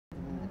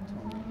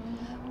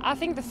I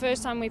think the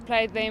first time we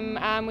played them,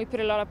 we put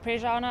a lot of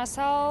pressure on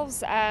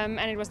ourselves, and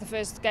it was the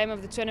first game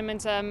of the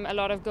tournament. A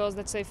lot of girls,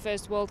 that's their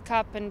first World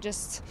Cup, and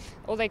just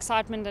all the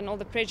excitement and all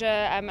the pressure.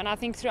 And I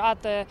think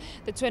throughout the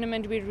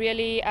tournament, we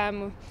really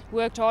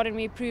worked hard, and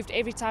we improved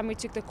every time we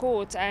took the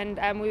court.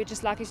 And we were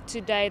just lucky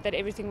today that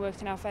everything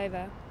worked in our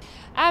favour.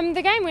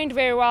 The game went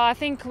very well. I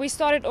think we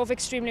started off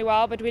extremely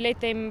well, but we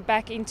let them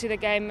back into the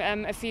game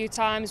a few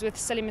times with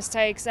silly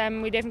mistakes.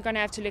 We're definitely going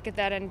to have to look at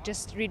that and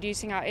just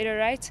reducing our error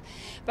rate.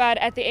 But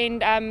at the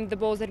end, the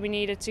balls that we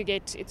needed to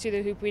get to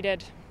the hoop, we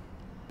did.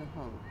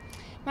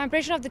 My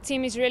impression of the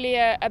team is really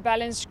a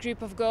balanced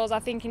group of girls. I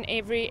think in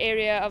every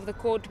area of the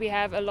court we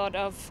have a lot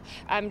of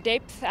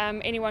depth.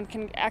 Anyone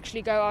can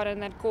actually go out on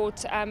that court.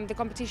 The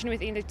competition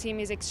within the team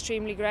is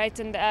extremely great,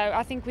 and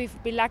I think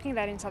we've been lacking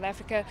that in South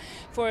Africa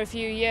for a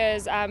few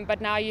years, but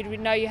now you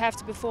know you have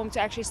to perform to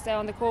actually stay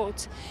on the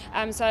court.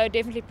 So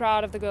definitely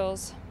proud of the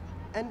girls.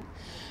 And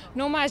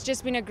Norma has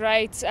just been a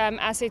great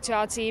asset to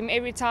our team.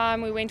 Every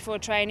time we went for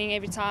training,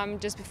 every time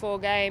just before a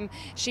game,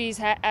 she's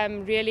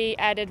really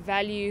added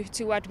value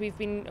to what we've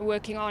been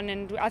working on,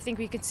 and I think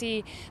we could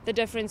see the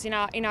difference in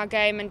our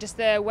game and just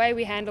the way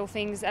we handle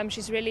things.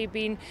 She's really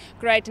been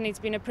great, and it's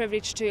been a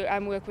privilege to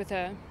work with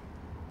her.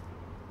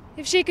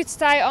 If she could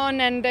stay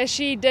on and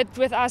she did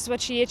with us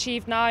what she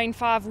achieved now in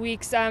 5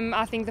 weeks,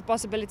 I think the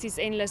possibility is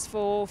endless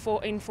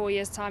in 4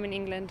 years' time in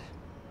England.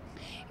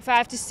 If I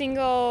have to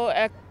single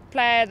a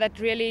player that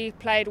really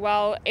played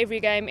well every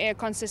game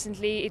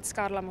consistently, it's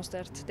Carla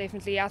Mostert,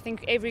 definitely. I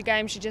think every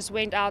game she just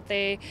went out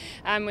there.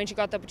 When she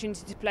got the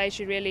opportunity to play,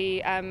 she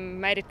really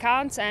made it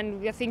count,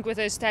 and I think with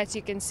her stats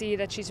you can see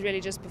that she's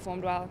really just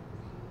performed well.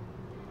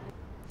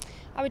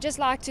 I would just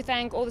like to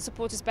thank all the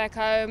supporters back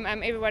home,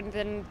 everyone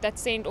that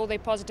sent all their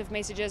positive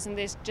messages and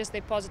just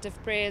their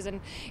positive prayers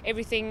and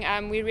everything.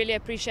 We really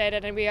appreciate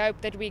it, and we hope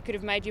that we could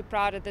have made you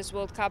proud at this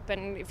World Cup,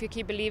 and if you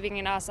keep believing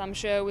in us, I'm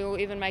sure we'll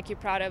even make you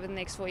proud over the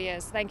next 4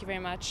 years. Thank you very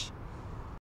much.